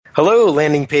Hello,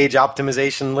 landing page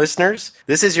optimization listeners.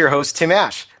 This is your host, Tim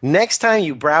Ash. Next time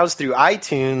you browse through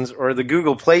iTunes or the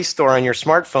Google Play Store on your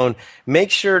smartphone,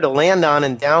 make sure to land on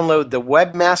and download the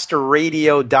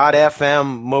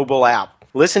webmasterradio.fm mobile app.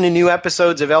 Listen to new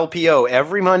episodes of LPO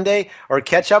every Monday or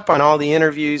catch up on all the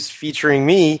interviews featuring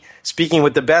me speaking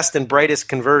with the best and brightest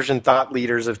conversion thought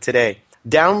leaders of today.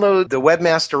 Download the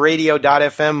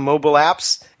webmasterradio.fm mobile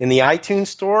apps in the iTunes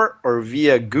Store or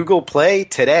via Google Play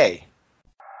today.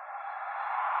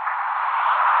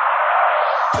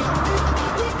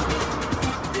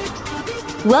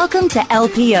 Welcome to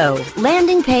LPO,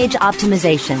 Landing Page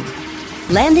Optimization.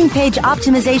 Landing Page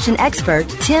Optimization expert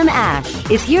Tim Ash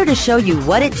is here to show you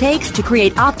what it takes to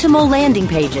create optimal landing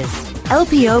pages.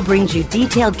 LPO brings you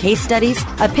detailed case studies,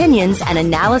 opinions, and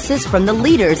analysis from the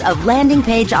leaders of landing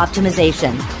page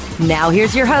optimization. Now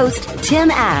here's your host, Tim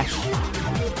Ash.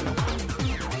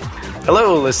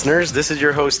 Hello, listeners. This is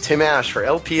your host, Tim Ash, for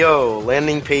LPO,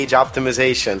 Landing Page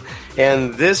Optimization.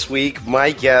 And this week,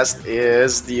 my guest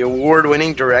is the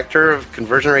award-winning director of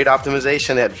conversion rate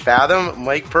optimization at Fathom,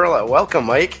 Mike Perla. Welcome,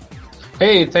 Mike.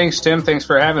 Hey, thanks, Tim. Thanks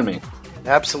for having me.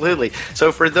 Absolutely.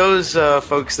 So for those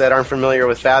folks that aren't familiar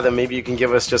with Fathom, maybe you can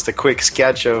give us just a quick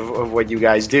sketch of what you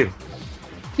guys do.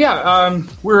 Yeah,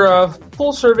 we're a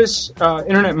full-service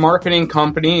internet marketing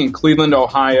company in Cleveland,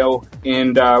 Ohio,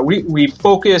 and we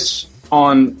focus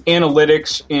on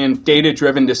analytics and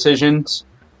data-driven decisions.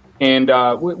 And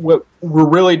what we're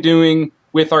really doing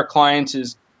with our clients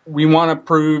is we want to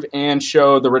prove and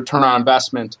show the return on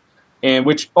investment, and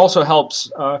which also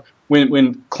helps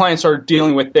when clients are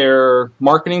dealing with their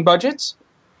marketing budgets.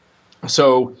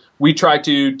 So we try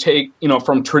to take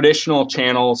from traditional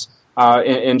channels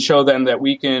and show them that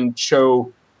we can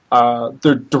show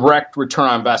the direct return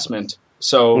on investment.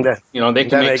 So they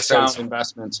can make sound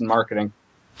investments in marketing.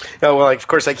 Oh, well, of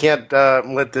course, I can't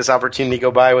let this opportunity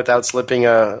go by without slipping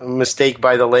a mistake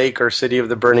by the lake or City of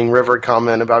the Burning River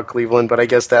comment about Cleveland, but I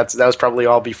guess that was probably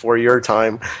all before your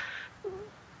time.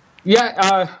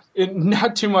 Yeah,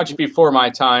 not too much before my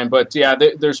time, but yeah,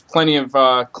 there's plenty of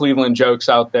Cleveland jokes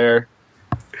out there.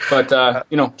 But,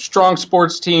 strong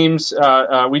sports teams,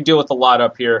 we deal with a lot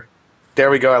up here. There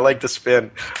we go. I like the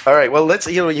spin. All right. Well,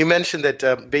 you mentioned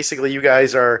that basically you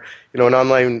guys are, an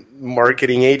online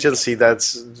marketing agency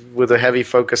that's with a heavy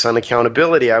focus on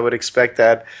accountability. I would expect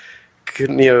that,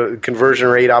 conversion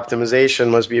rate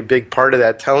optimization must be a big part of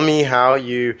that. Tell me how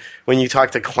when you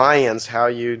talk to clients, how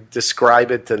you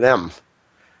describe it to them,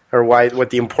 or what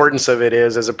the importance of it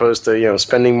is as opposed to,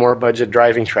 spending more budget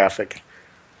driving traffic.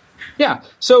 Yeah.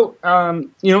 So,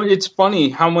 it's funny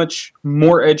how much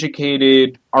more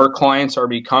educated our clients are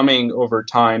becoming over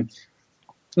time.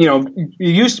 It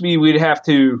used to be we'd have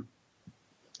to,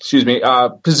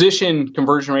 position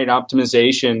conversion rate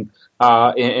optimization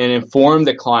and inform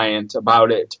the client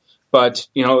about it. But,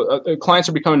 clients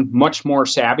are becoming much more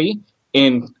savvy.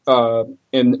 And the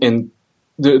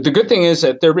good thing is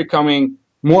that they're becoming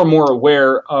more and more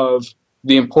aware of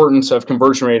the importance of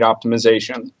conversion rate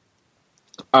optimization.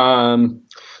 Can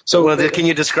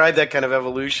you describe that kind of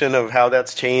evolution of how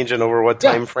that's changed and over what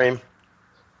time frame?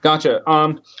 Gotcha.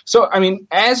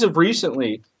 As of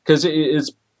recently, because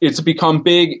it's become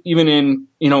big even in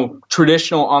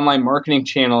traditional online marketing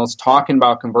channels talking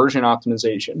about conversion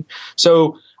optimization.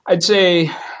 So I'd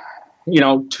say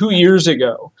 2 years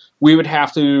ago we would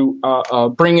have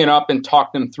to bring it up and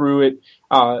talk them through it.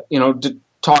 To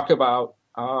talk about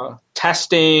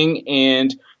testing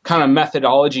and kind of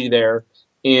methodology there.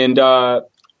 And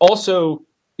also,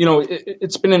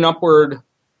 it's been an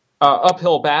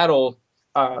uphill battle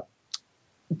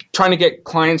trying to get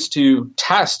clients to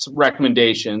test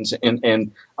recommendations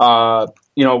and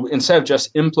instead of just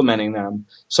implementing them.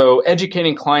 So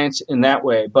educating clients in that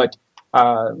way. But,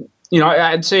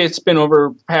 I'd say it's been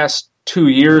over the past 2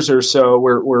 years or so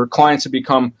where clients have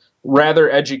become rather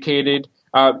educated.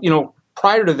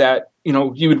 Prior to that,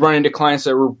 you would run into clients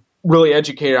that were really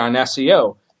educated on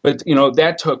SEO. But,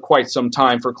 that took quite some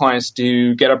time for clients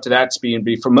to get up to that speed and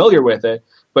be familiar with it.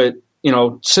 But,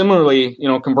 similarly,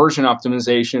 conversion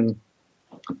optimization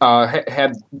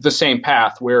had the same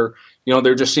path where,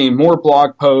 they're just seeing more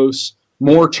blog posts,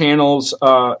 more channels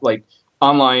like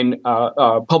online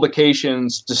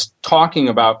publications just talking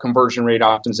about conversion rate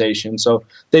optimization. So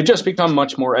they've just become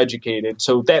much more educated.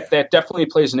 So that definitely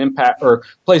plays an impact or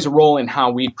plays a role in how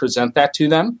we present that to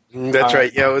them. That's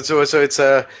right. Yeah. So it's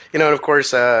and of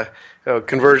course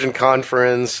conversion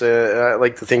conference. I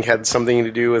like to think had something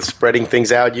to do with spreading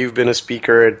things out. You've been a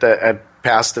speaker at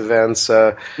past events.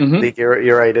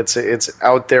 You're right. It's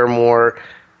out there more.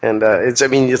 And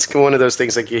it's one of those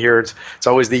things like you hear. It's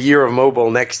always the year of mobile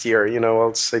next year.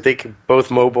 I think both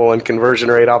mobile and conversion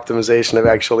rate optimization have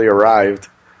actually arrived.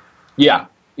 Yeah,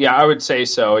 I would say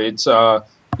so. It's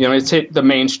it's hit the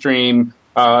mainstream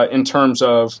in terms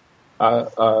of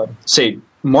say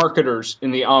marketers in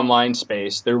the online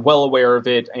space. They're well aware of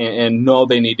it and know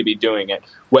they need to be doing it.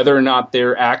 Whether or not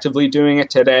they're actively doing it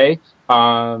today,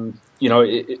 they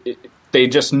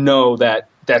just know that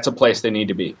that's a place they need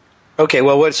to be. Okay,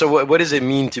 well, what does it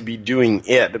mean to be doing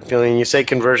it? When you say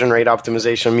conversion rate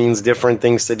optimization means different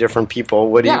things to different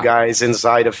people. What do you guys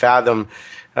inside of Fathom,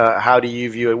 how do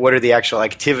you view it? What are the actual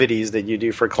activities that you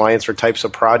do for clients or types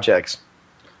of projects?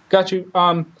 Got you.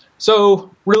 So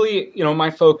really,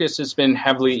 my focus has been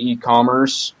heavily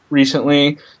e-commerce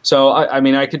recently. So,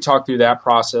 I could talk through that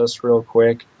process real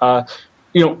quick.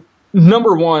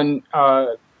 Number one,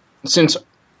 since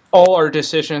all our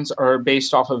decisions are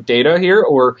based off of data here,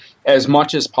 or as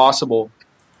much as possible,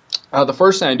 the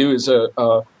first thing I do is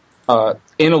a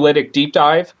analytic deep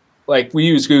dive. Like we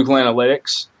use Google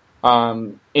Analytics,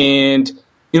 and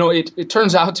it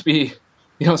turns out to be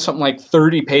something like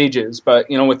 30 pages, but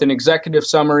with an executive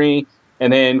summary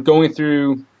and then going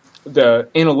through the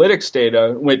analytics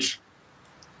data, which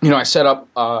I set up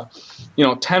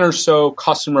 10 or so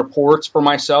custom reports for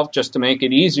myself just to make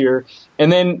it easier,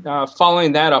 and then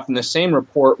following that up in the same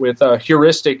report with a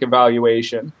heuristic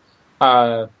evaluation.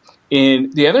 And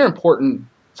the other important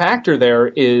factor there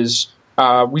is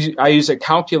I use a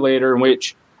calculator in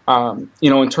which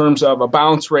in terms of a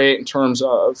bounce rate, in terms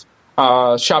of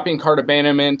shopping cart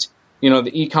abandonment,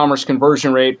 the e-commerce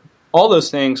conversion rate, all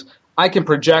those things, I can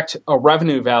project a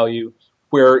revenue value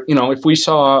where, if we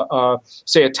saw,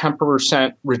 say, a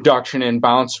 10% reduction in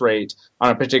bounce rate on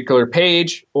a particular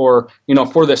page, or,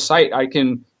 for the site, I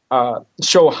can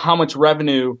show how much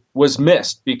revenue was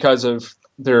missed because of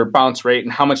their bounce rate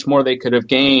and how much more they could have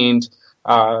gained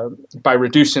by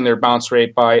reducing their bounce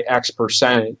rate by X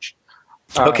percentage.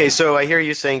 Okay, so I hear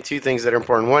you saying two things that are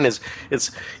important. One is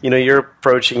you're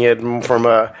approaching it from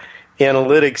a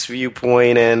analytics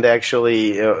viewpoint and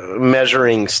actually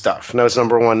measuring stuff. That's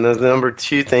number one. The number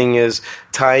two thing is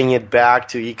tying it back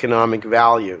to economic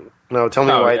value. Now, tell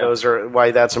me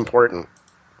why that's important.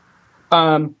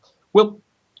 Well,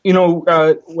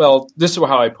 this is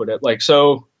how I put it.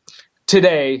 So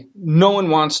today, no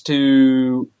one wants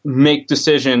to make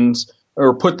decisions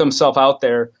or put themselves out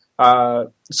there.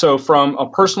 So from a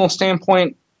personal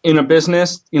standpoint in a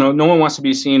business, no one wants to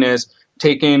be seen as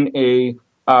taking a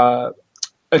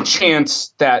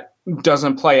chance that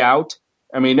doesn't play out.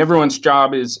 I mean, everyone's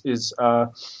job is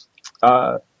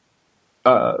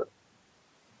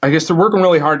I guess they're working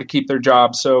really hard to keep their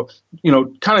jobs. So,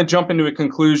 kind of jump into a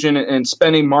conclusion and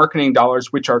spending marketing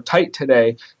dollars, which are tight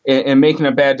today, and making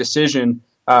a bad decision,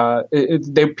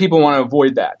 people want to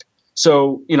avoid that.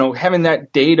 So, having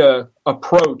that data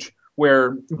approach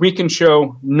where we can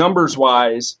show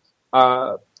numbers-wise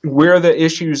where the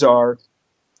issues are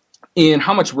and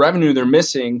how much revenue they're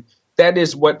missing, that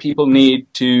is what people need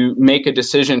to make a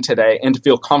decision today and to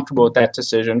feel comfortable with that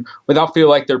decision without feeling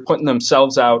like they're putting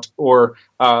themselves out or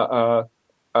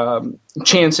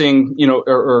chancing,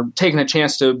 or taking a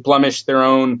chance to blemish their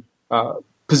own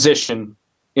position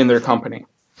in their company.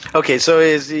 Okay, so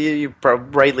as you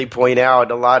rightly point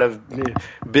out, a lot of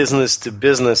business to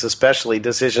business, especially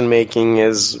decision making,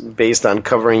 is based on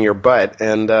covering your butt,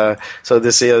 and so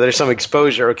there's some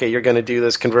exposure. Okay, you're going to do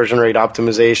this conversion rate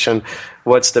optimization.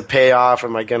 What's the payoff?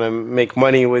 Am I going to make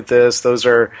money with this? Those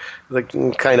are the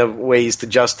kind of ways to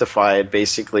justify it.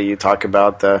 Basically, you talk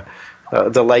about the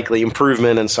likely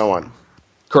improvement and so on.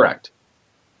 Correct.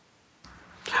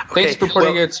 Okay, thanks for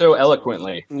putting it so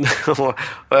eloquently.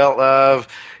 Well,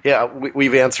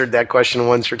 we've answered that question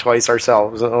once or twice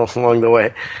ourselves along the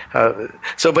way.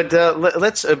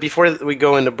 Let's before we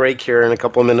go into break here in a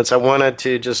couple of minutes, I wanted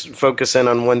to just focus in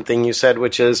on one thing you said,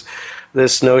 which is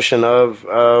this notion of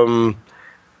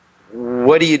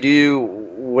what do you do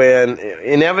when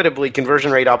inevitably conversion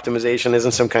rate optimization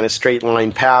isn't some kind of straight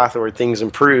line path or things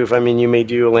improve. I mean, you may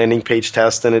do a landing page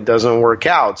test and it doesn't work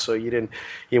out, so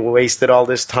you wasted all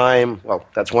this time. Well,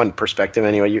 that's one perspective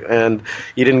anyway, and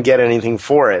you didn't get anything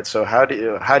for it. So how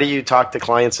do you talk to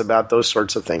clients about those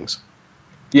sorts of things?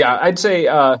 Yeah, I'd say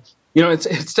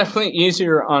it's definitely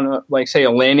easier on a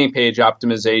landing page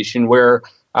optimization where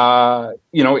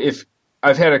if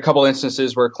I've had a couple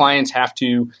instances where clients have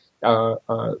to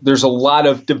there's a lot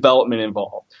of development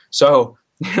involved. So,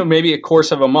 maybe a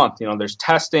course of a month, there's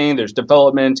testing, there's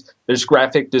development, there's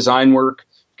graphic design work,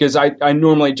 because I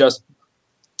normally just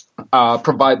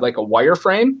provide like a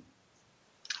wireframe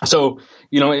So,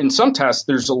 in some tests,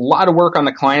 there's a lot of work on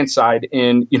the client side,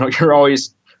 and, you're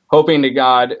always hoping to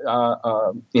God,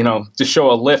 to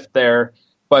show a lift there.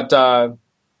 But, a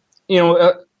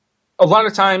lot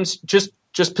of times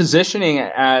just positioning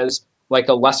it as like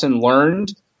a lesson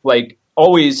learned, like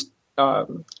always,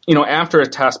 after a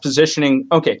test, positioning,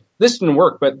 okay, this didn't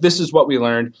work, but this is what we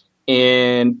learned,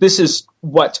 and this is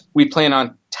what we plan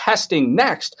on testing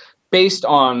next based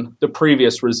on the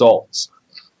previous results.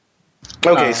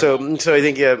 Okay, so I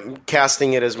think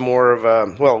casting it as more of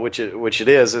a, which it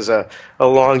is a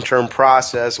long-term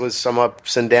process with some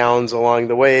ups and downs along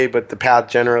the way, but the path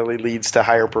generally leads to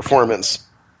higher performance.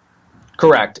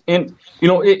 Correct. And,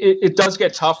 it does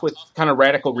get tough with kind of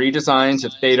radical redesigns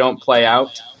if they don't play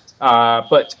out.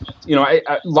 But,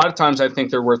 a lot of times I think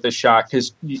they're worth a shot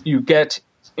because you get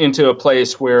into a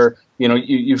place where,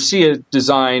 you see a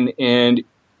design and,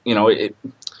 it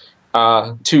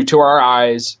to our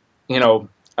eyes,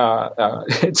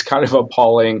 it's kind of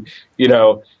appalling,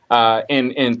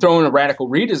 and throwing a radical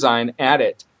redesign at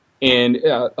it. And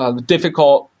the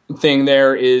difficult thing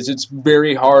there is it's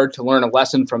very hard to learn a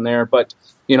lesson from there. But,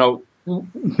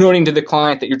 noting to the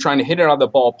client that you're trying to hit it out of the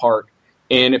ballpark.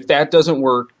 And if that doesn't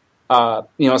work,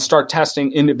 start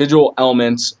testing individual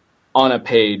elements on a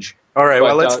page. All right,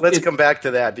 well, let's come back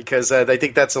to that because I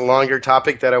think that's a longer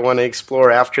topic that I want to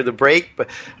explore after the break. But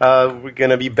we're going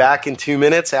to be back in 2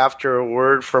 minutes after a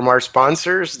word from our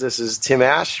sponsors. This is Tim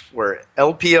Ash for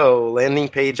LPO, Landing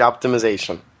Page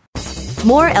Optimization.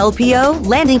 More LPO,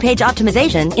 Landing Page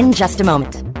Optimization, in just a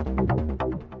moment.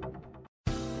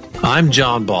 I'm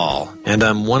John Ball, and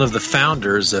I'm one of the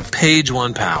founders of Page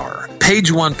One Power.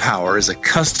 Page One Power is a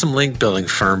custom link building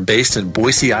firm based in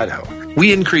Boise, Idaho.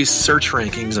 We increase search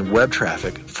rankings and web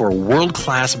traffic for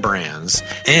world-class brands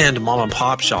and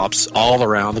mom-and-pop shops all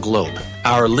around the globe.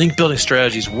 Our link building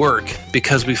strategies work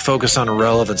because we focus on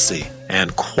relevancy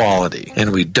and quality,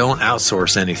 and we don't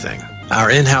outsource anything. Our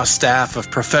in-house staff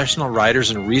of professional writers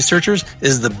and researchers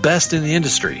is the best in the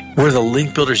industry. We're the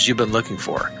link builders you've been looking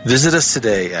for. Visit us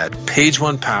today at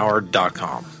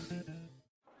pageonepower.com.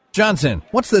 Johnson,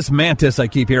 what's this Mantis I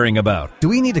keep hearing about? Do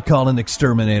we need to call an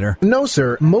exterminator? No,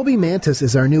 sir. Moby Mantis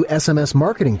is our new SMS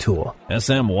marketing tool.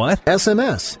 SM what?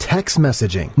 SMS, text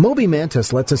messaging. Moby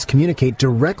Mantis lets us communicate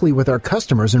directly with our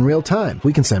customers in real time.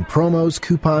 We can send promos,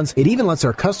 coupons. It even lets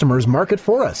our customers market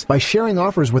for us by sharing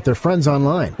offers with their friends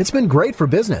online. It's been great for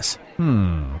business.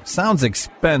 Sounds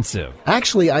expensive.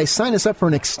 Actually, I signed us up for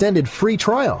an extended free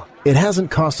trial. It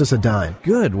hasn't cost us a dime.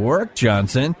 Good work,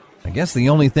 Johnson. I guess the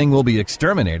only thing we'll be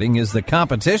exterminating is the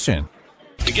competition.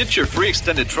 To get your free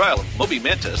extended trial of Moby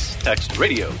Mantis, text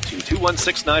radio to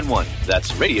 21691.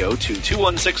 That's radio to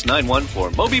 21691 for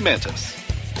Moby Mantis.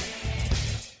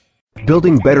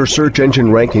 Building better search engine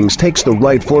rankings takes the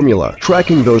right formula.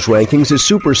 Tracking those rankings is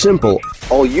super simple.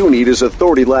 All you need is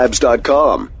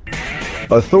authoritylabs.com.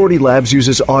 Authority Labs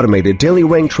uses automated daily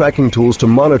rank tracking tools to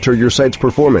monitor your site's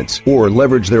performance or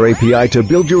leverage their API to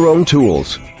build your own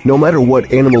tools. No matter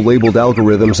what animal-labeled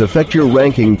algorithms affect your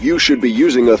ranking, you should be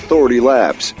using Authority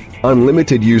Labs.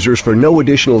 Unlimited users for no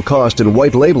additional cost and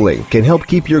white labeling can help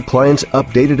keep your clients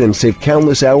updated and save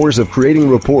countless hours of creating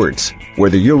reports.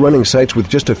 Whether you're running sites with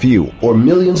just a few or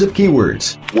millions of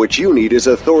keywords, what you need is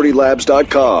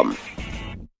authoritylabs.com.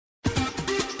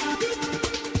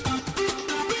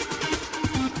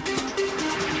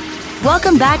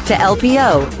 Welcome back to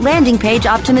LPO, Landing Page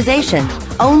Optimization,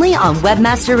 only on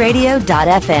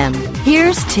webmasterradio.fm.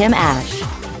 Here's Tim Ash.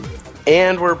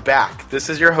 And we're back. This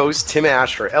is your host, Tim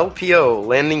Ash, for LPO,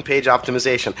 Landing Page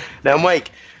Optimization. Now, Mike,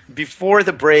 before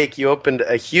the break, you opened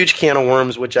a huge can of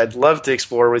worms, which I'd love to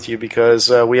explore with you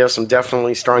because we have some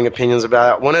definitely strong opinions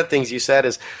about it. One of the things you said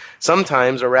is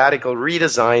sometimes a radical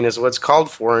redesign is what's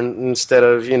called for instead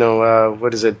of,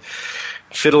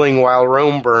 fiddling while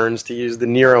Rome burns, to use the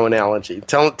Nero analogy.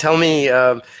 Tell me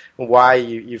why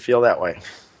you feel that way.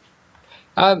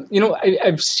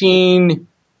 I've seen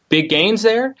big gains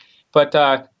there, but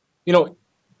like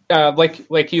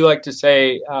you like to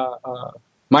say,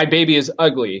 my baby is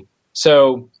ugly.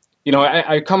 So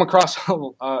I come across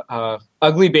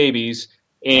ugly babies,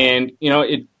 and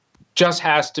it just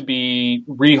has to be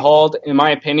rehauled. In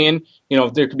my opinion,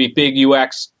 there could be big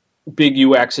UX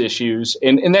issues,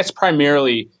 and that's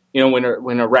primarily when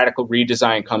a radical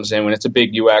redesign comes in, when it's a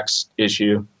big UX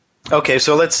issue. Okay,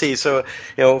 so let's see. So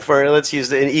let's use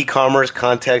the e-commerce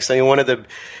context. I mean, one of the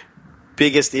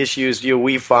biggest issues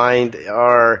we find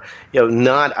are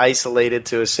not isolated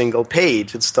to a single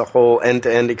page. It's the whole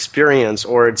end-to-end experience,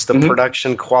 or it's the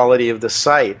production quality of the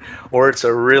site, or it's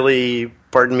a really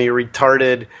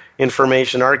retarded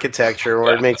information architecture,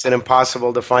 where it makes it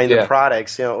impossible to find the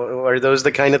products. Are those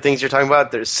the kind of things you're talking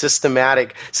about? There's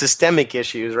systemic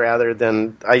issues rather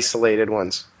than isolated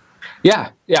ones.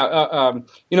 But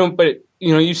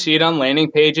you see it on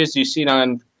landing pages, you see it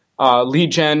on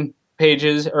lead gen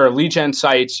pages or lead gen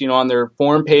sites, on their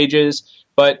form pages,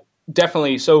 but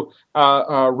definitely. So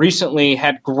recently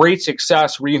had great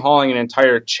success rehauling an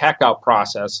entire checkout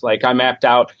process. Like I mapped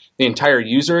out the entire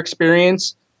user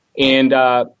experience, and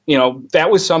that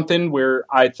was something where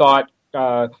I thought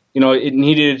it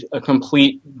needed a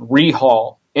complete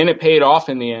rehaul, and it paid off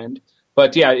in the end.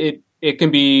 But it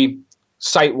can be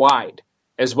site wide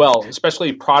as well,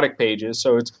 especially product pages.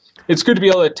 So it's good to be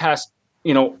able to test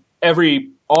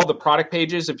all the product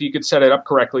pages if you could set it up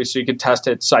correctly, so you could test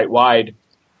it site wide.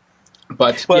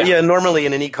 But normally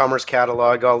in an e-commerce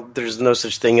catalog, there's no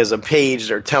such thing as a page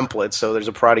or template. So there's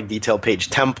a product detail page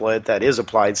template that is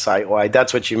applied site-wide.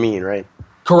 That's what you mean, right?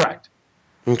 Correct.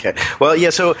 Okay. Well, yeah.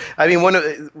 So I mean,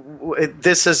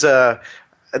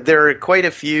 there are quite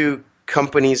a few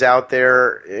companies out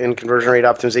there in conversion rate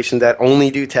optimization that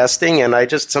only do testing, and I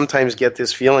just sometimes get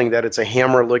this feeling that it's a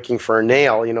hammer looking for a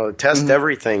nail. Test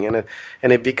everything,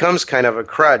 and it becomes kind of a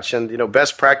crutch. And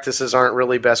best practices aren't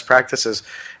really best practices.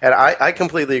 And I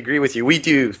completely agree with you. We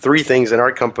do three things in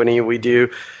our company. We do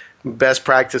best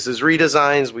practices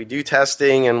redesigns, we do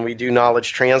testing, and we do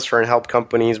knowledge transfer and help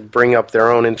companies bring up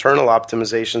their own internal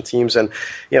optimization teams. And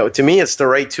to me, it's the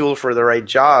right tool for the right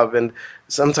job. And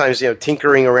sometimes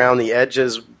tinkering around the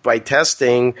edges by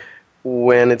testing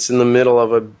when it's in the middle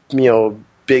of a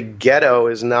big ghetto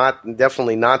is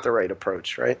definitely not the right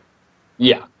approach, right?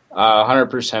 Yeah,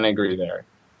 100% agree there.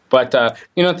 But at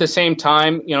the same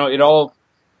time, it all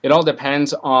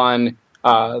depends on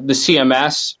the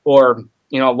CMS, or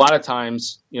a lot of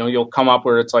times you'll come up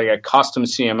where it's like a custom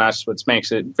CMS, which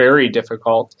makes it very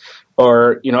difficult.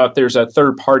 Or if there's a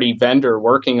third party vendor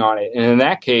working on it, and in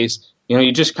that case,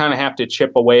 you just kind of have to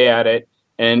chip away at it,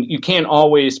 and you can't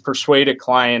always persuade a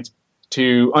client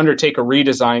to undertake a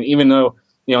redesign, even though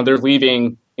they're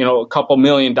leaving a couple $1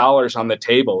 million on the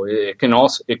table. It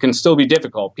can still be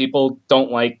difficult. People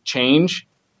don't like change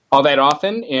all that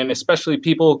often, and especially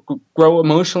people grow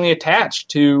emotionally attached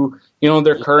to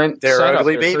their current setup,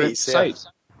 ugly their babies. current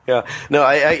site. Yeah, no,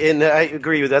 I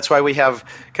agree. That's why we have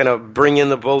kind of bring in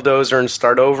the bulldozer and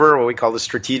start over, what we call the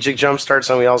strategic jump starts,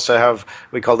 and we also have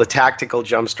what we call the tactical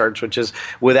jump starts, which is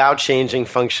without changing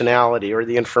functionality or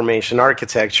the information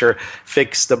architecture,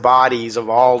 fix the bodies of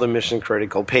all the mission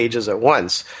critical pages at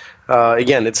once.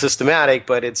 Again, it's systematic,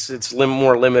 but it's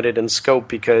more limited in scope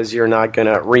because you're not going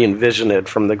to re-envision it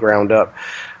from the ground up.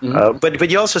 Mm-hmm. But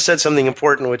you also said something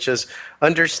important, which is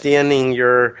understanding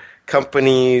your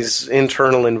company's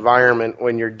internal environment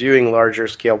when you're doing larger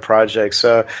scale projects.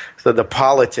 So the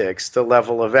politics, the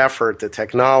level of effort, the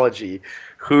technology,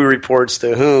 who reports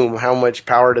to whom, how much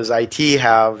power does IT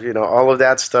have, all of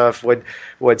that stuff, what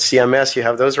CMS you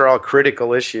have, those are all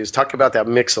critical issues. Talk about that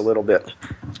mix a little bit.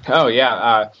 Oh,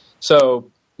 yeah. So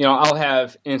I'll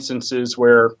have instances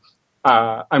where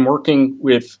I'm working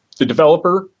with the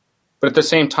developer, but at the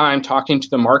same time talking to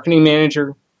the marketing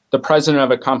manager, the president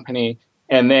of a company,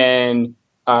 and then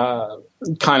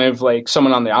kind of like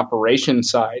someone on the operations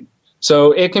side.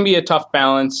 So it can be a tough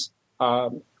balance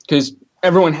because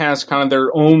everyone has kind of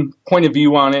their own point of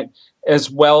view on it, as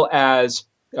well as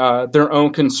their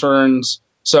own concerns.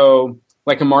 So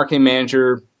like a marketing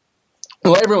manager,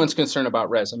 well, everyone's concerned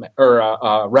about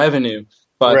revenue,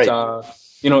 but right.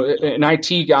 An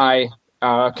IT guy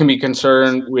can be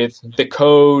concerned with the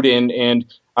code, and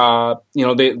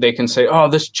they can say, oh,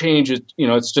 this change is,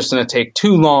 it's just going to take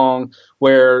too long,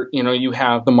 where, you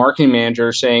have the marketing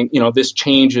manager saying, this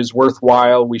change is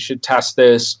worthwhile, we should test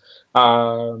this.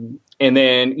 And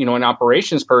then, an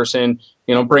operations person,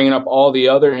 bringing up all the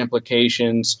other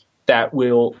implications that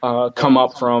will come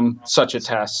up from such a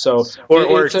test. So,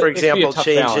 or for example,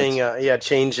 changing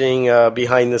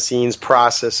behind the scenes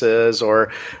processes,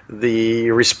 or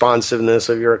the responsiveness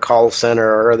of your call center,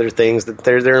 or other things that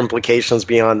there are implications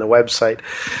beyond the website.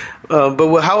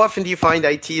 But how often do you find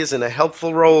IT is in a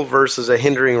helpful role versus a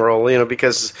hindering role?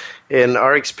 Because in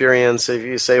our experience, if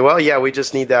you say, well, yeah, we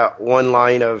just need that one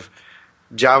line of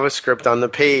JavaScript on the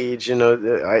page,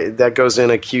 that goes in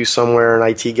a queue somewhere,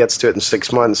 and IT gets to it in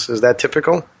 6 months. Is that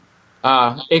typical?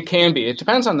 It can be. It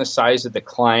depends on the size of the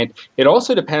client. It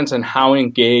also depends on how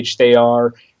engaged they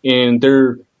are in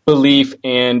their belief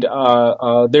and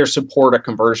their support of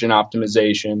conversion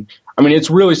optimization. I mean, it's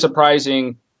really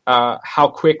surprising how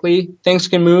quickly things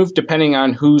can move depending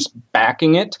on who's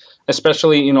backing it,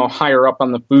 especially, higher up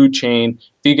on the food chain.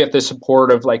 If you get the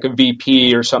support of like a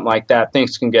VP or something like that,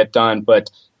 things can get done. But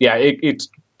yeah, it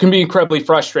can be incredibly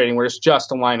frustrating where it's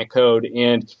just a line of code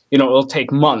and, it'll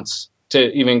take months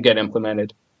to even get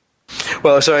implemented.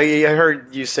 Well, so I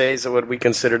heard you say so what we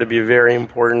consider to be a very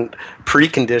important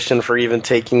precondition for even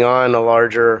taking on a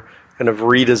larger kind of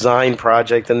redesign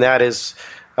project, and that is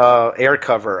air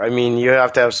cover. I mean, you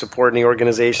have to have support in the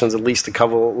organizations at least a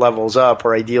couple levels up,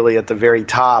 or ideally at the very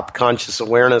top, conscious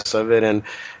awareness of it and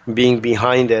being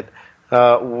behind it.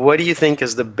 What do you think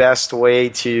is the best way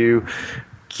to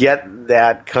get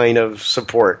that kind of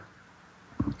support?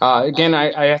 Again,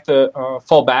 I have to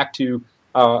fall back to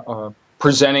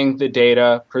presenting the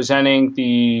data, presenting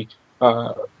the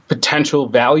potential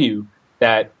value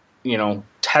that,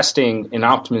 testing and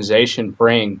optimization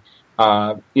bring.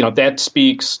 That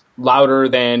speaks louder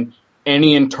than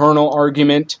any internal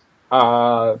argument,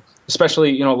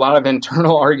 especially, a lot of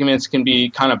internal arguments can be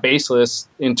kind of baseless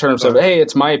in terms of, hey,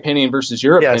 it's my opinion versus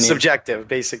your opinion. Yeah, subjective,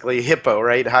 basically. HIPPO,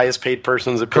 right? Highest paid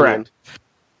person's opinion. Correct.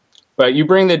 But you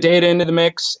bring the data into the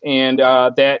mix, and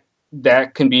that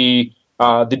can be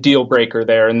the deal breaker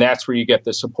there, and that's where you get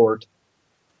the support.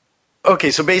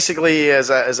 Okay, so basically, as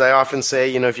I often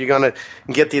say, if you're going to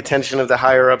get the attention of the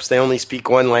higher-ups, they only speak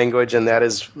one language, and that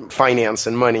is finance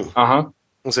and money. Uh-huh.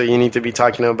 So you need to be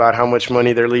talking about how much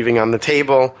money they're leaving on the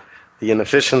table, the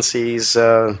inefficiencies,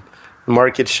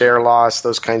 market share loss,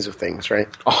 those kinds of things, right?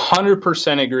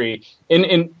 100% agree.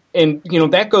 And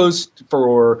that goes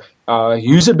for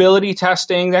usability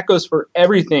testing. That goes for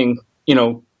everything,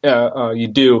 you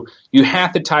do. You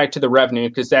have to tie it to the revenue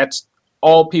because that's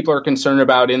all people are concerned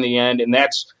about in the end, and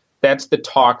that's the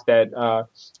talk that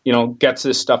gets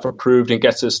this stuff approved and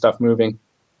gets this stuff moving.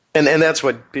 And that's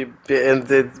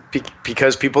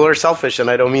because people are selfish, and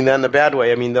I don't mean that in a bad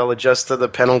way. I mean they'll adjust to the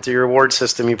penalty reward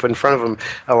system you put in front of them.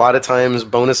 A lot of times,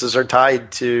 bonuses are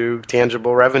tied to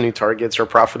tangible revenue targets or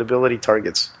profitability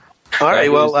targets. All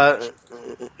right, well,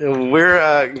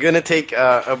 we're going to take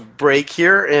a break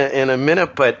here in a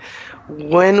minute, but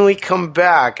when we come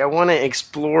back, I want to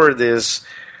explore this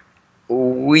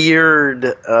weird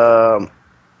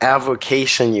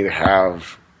avocation you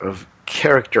have of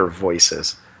character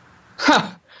voices.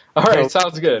 All right,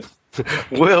 sounds good.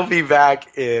 We'll be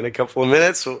back in a couple of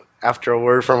minutes after a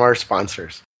word from our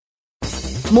sponsors.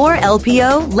 More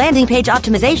LPO landing page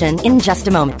optimization in just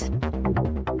a moment.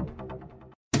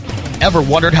 Ever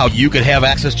wondered how you could have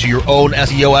access to your own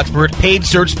SEO expert, paid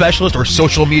search specialist, or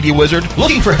social media wizard?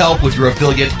 Looking for help with your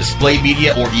affiliate, display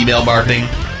media, or email marketing?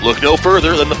 Look no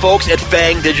further than the folks at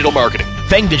Fang Digital Marketing.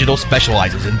 Fang Digital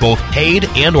specializes in both paid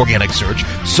and organic search,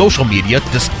 social media,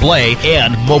 display,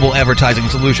 and mobile advertising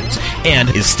solutions, and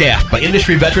is staffed by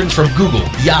industry veterans from Google,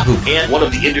 Yahoo, and one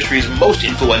of the industry's most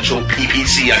influential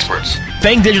PPC experts.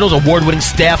 Fang Digital's award-winning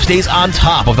staff stays on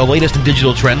top of the latest in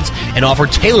digital trends and offer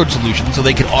tailored solutions so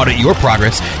they can audit your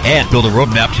progress and build a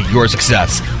roadmap to your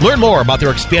success. Learn more about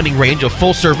their expanding range of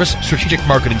full-service strategic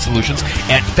marketing solutions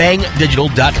at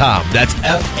fangdigital.com. That's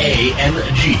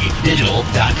F-A-N-G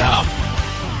digital.com.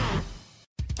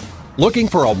 Looking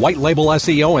for a white label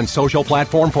SEO and social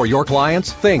platform for your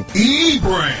clients? Think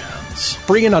eBrands.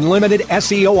 Free and unlimited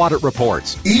SEO audit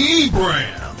reports.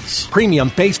 eBrands. Premium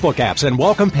Facebook apps and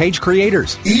welcome page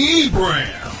creators.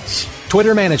 eBrands.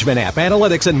 Twitter management app,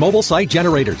 analytics, and mobile site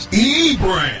generators.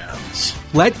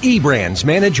 eBrands. Let eBrands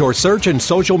manage your search and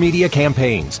social media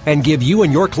campaigns and give you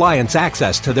and your clients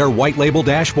access to their white label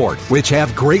dashboard, which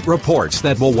have great reports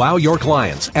that will wow your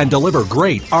clients and deliver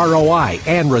great ROI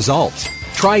and results.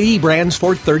 Try eBrands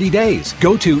for 30 days.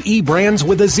 Go to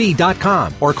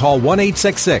eBrandsWithAZ.com or call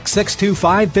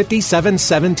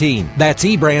 1-866-625-5717. That's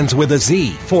eBrands with a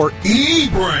Z for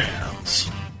eBrands.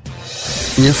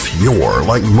 If you're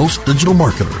like most digital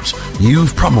marketers,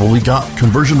 you've probably got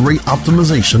conversion rate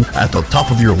optimization at the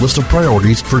top of your list of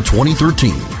priorities for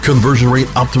 2013. Conversion rate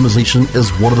optimization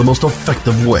is one of the most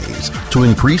effective ways to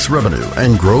increase revenue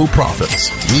and grow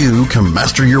profits. You can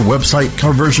master your website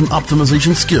conversion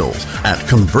optimization skills at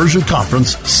Conversion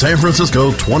Conference San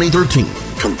Francisco 2013.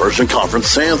 Conversion Conference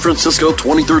San Francisco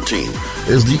 2013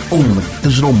 is the only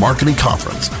digital marketing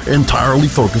conference entirely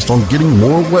focused on getting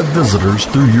more web visitors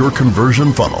through your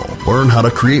conversion funnel. Learn how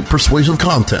to create persuasive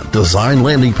content, design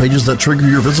landing pages that trigger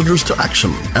your visitors to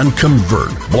action, and convert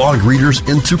blog readers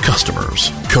into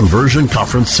customers. Conversion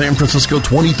Conference San Francisco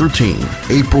 2013,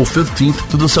 April 15th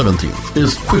to the 17th,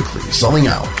 is quickly selling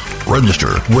out.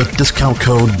 Register with discount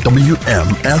code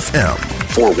WMFM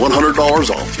for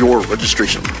 $100 off your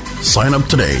registration. Sign up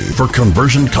today for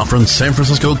Conversion Conference San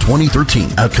Francisco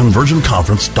 2013 at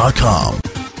conversionconference.com.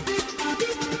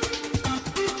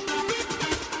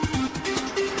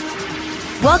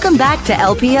 Welcome back to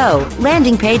LPO,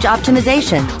 Landing Page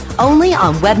Optimization, only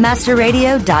on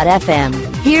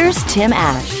webmasterradio.fm. Here's Tim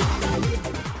Ash.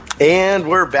 And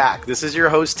we're back. This is your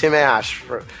host, Tim Ash,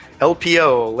 for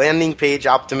LPO, Landing Page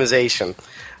Optimization.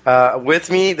 With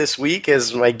me this week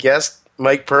is my guest,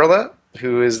 Mike Perla,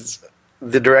 who is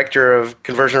the Director of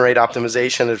Conversion Rate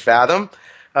Optimization at Fathom.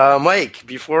 Mike,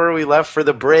 before we left for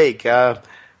the break, I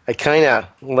kind of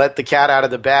let the cat out of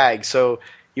the bag. So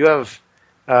you have,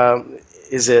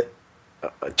 is it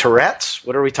Tourette's?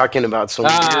 What are we talking about? Some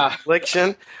weird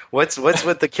affliction? What's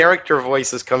with the character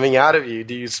voices coming out of you?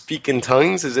 Do you speak in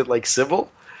tongues? Is it like Sybil?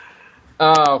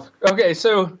 Okay.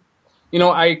 So,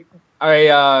 I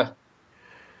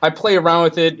play around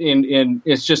with it, and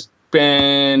it's just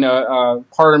been a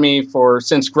part of me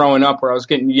since growing up, where I was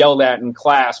getting yelled at in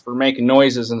class for making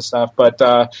noises and stuff. But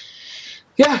I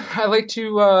like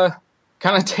to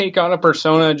kind of take on a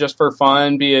persona just for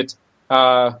fun. Be it,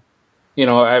 I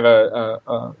have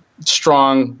a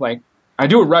strong, I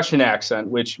do a Russian accent,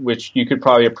 which you could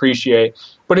probably appreciate,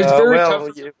 but it's very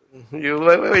tough.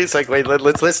 Wait a second.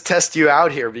 Let's test you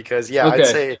out here, because okay. I'd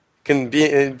say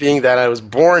being that I was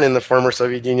born in the former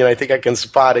Soviet Union, I think I can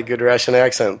spot a good Russian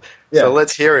accent. Yeah. So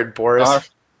let's hear it, Boris.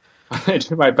 I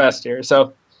do my best here.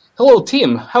 So, hello,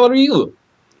 Tim. How are you?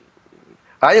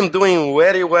 I am doing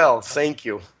very well, thank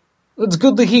you. That's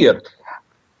good to hear.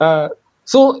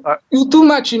 So you do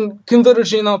much in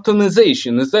conversion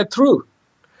optimization, is that true?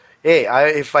 Hey,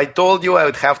 if I told you, I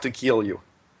would have to kill you.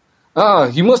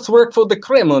 You must work for the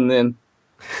Kremlin then.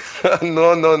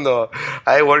 No.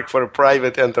 I work for a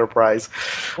private enterprise.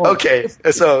 Okay,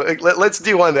 so let's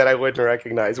do one that I wouldn't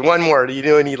recognize. One more. Do you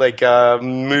know any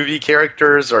movie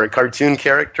characters or cartoon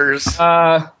characters?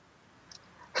 I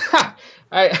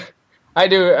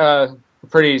do a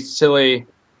pretty silly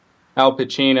Al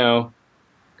Pacino.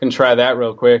 Can try that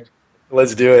real quick.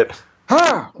 Let's do it.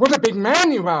 What a big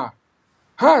man you are.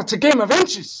 It's a game of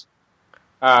inches.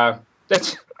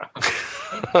 That's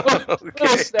okay.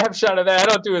 A snapshot of that. I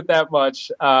don't do it that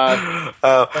much.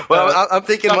 I'm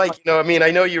thinking, Mike,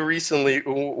 I know you recently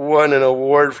won an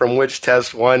award from Which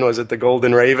Test Won. Was it the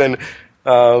Golden Raven?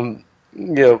 I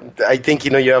think,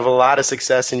 you have a lot of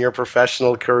success in your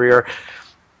professional career.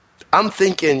 I'm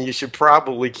thinking you should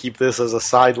probably keep this as a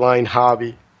sideline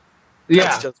hobby. Yeah.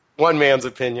 That's just one man's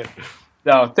opinion.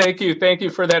 No, thank you. Thank you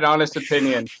for that honest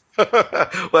opinion.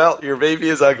 Well, your baby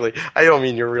is ugly. I don't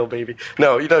mean your real baby.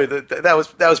 No, that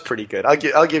was pretty good.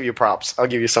 I'll give you props. I'll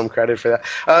give you some credit for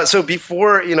that. So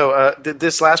before,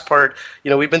 this last part,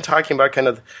 we've been talking about kind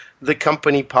of the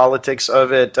company politics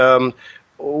of it.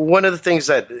 One of the things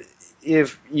that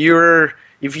if you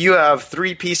have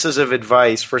 3 pieces of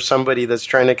advice for somebody that's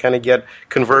trying to kind of get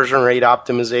conversion rate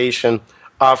optimization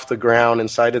off the ground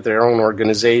inside of their own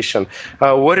organization,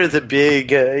 what are the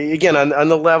big, again, on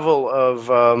the level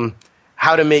of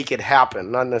how to make it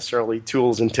happen, not necessarily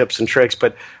tools and tips and tricks,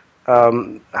 but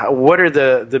what are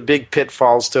the big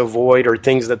pitfalls to avoid or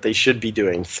things that they should be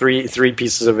doing? Three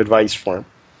pieces of advice for them.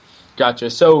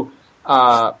 Gotcha. So,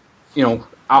 right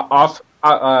out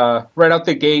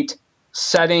the gate,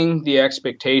 setting the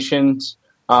expectations,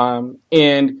 and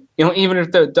even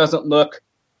if it doesn't look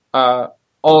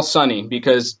all sunny,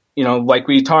 because like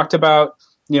we talked about,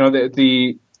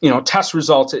 the test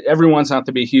results, everyone's not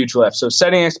to be a huge lift. So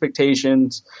setting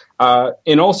expectations,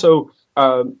 and also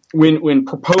when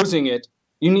proposing it,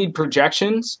 you need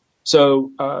projections.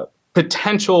 So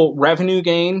potential revenue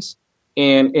gains,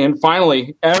 and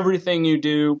finally, everything you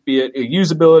do, be it a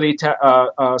usability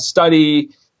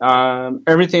study,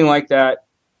 everything like that,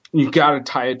 you got to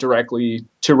tie it directly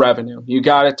to revenue. You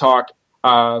got to talk,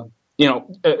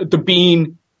 the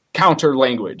bean counter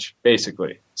language,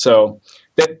 basically. So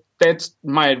that's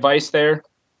my advice there.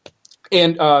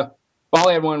 And I'll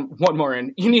add one more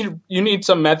in. You need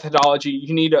some methodology.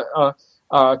 You need a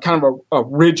kind of a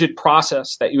rigid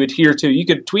process that you adhere to. You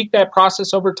could tweak that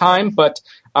process over time, but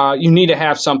you need to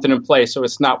have something in place so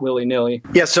it's not willy-nilly.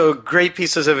 Yeah, so great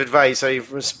pieces of advice.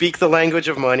 Speak the language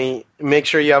of money, make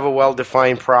sure you have a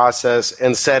well-defined process,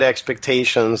 and set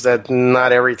expectations that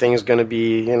not everything is going to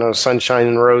be, sunshine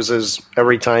and roses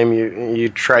every time you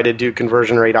try to do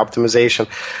conversion rate optimization.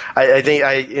 I think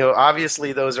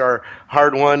obviously those are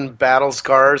hard-won battle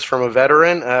scars from a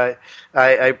veteran. I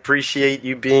appreciate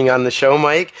you being on the show,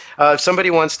 Mike. If somebody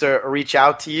wants to reach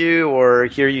out to you or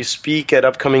hear you speak at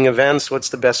upcoming events, what's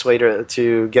the best way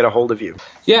to get a hold of you?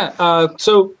 Yeah,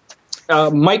 so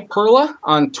Mike Perla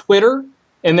on Twitter,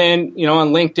 and then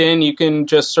on LinkedIn you can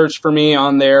just search for me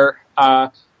on there.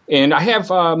 And I have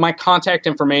my contact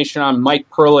information on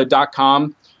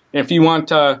MikePerla.com. And if you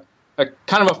want a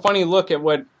kind of a funny look at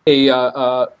what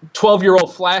a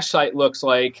 12-year-old flashlight looks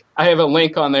like. I have a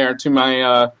link on there to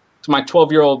my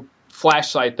 12-year-old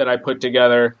flashlight that I put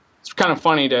together. It's kind of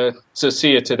funny to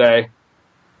see it today.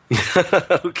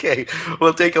 Okay,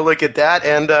 we'll take a look at that.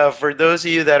 And for those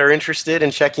of you that are interested in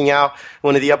checking out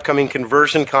one of the upcoming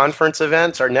Conversion Conference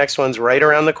events, our next one's right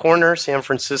around the corner, San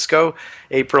Francisco,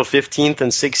 April 15th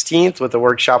and 16th, with a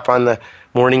workshop on the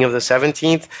morning of the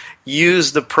 17th.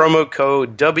 Use the promo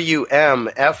code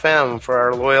WMFM for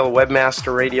our loyal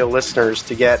Webmaster Radio listeners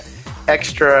to get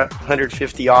extra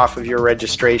 $150 off of your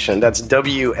registration. That's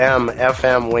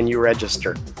WMFM when you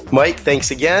register. Mike,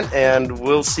 thanks again, and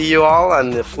we'll see you all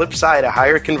on the flip side of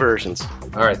higher conversions.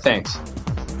 All right, thanks.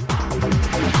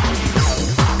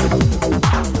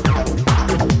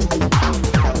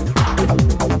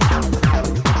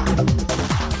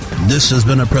 This has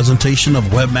been a presentation of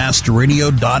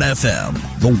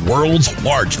WebmasterRadio.fm, the world's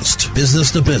largest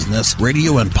business-to-business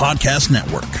radio and podcast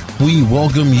network. We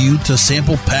welcome you to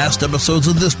sample past episodes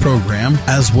of this program,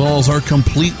 as well as our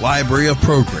complete library of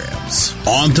programs,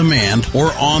 on demand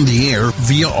or on the air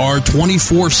via our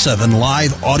 24/7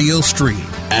 live audio stream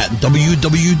at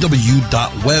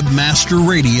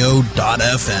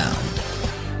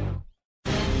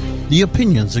www.webmasterradio.fm. The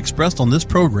opinions expressed on this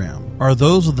program are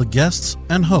those of the guests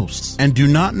and hosts and do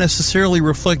not necessarily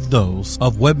reflect those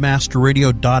of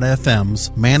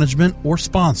WebmasterRadio.fm's management or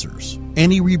sponsors.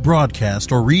 Any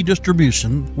rebroadcast or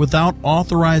redistribution without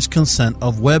authorized consent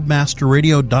of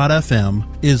WebmasterRadio.fm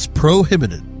is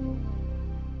prohibited.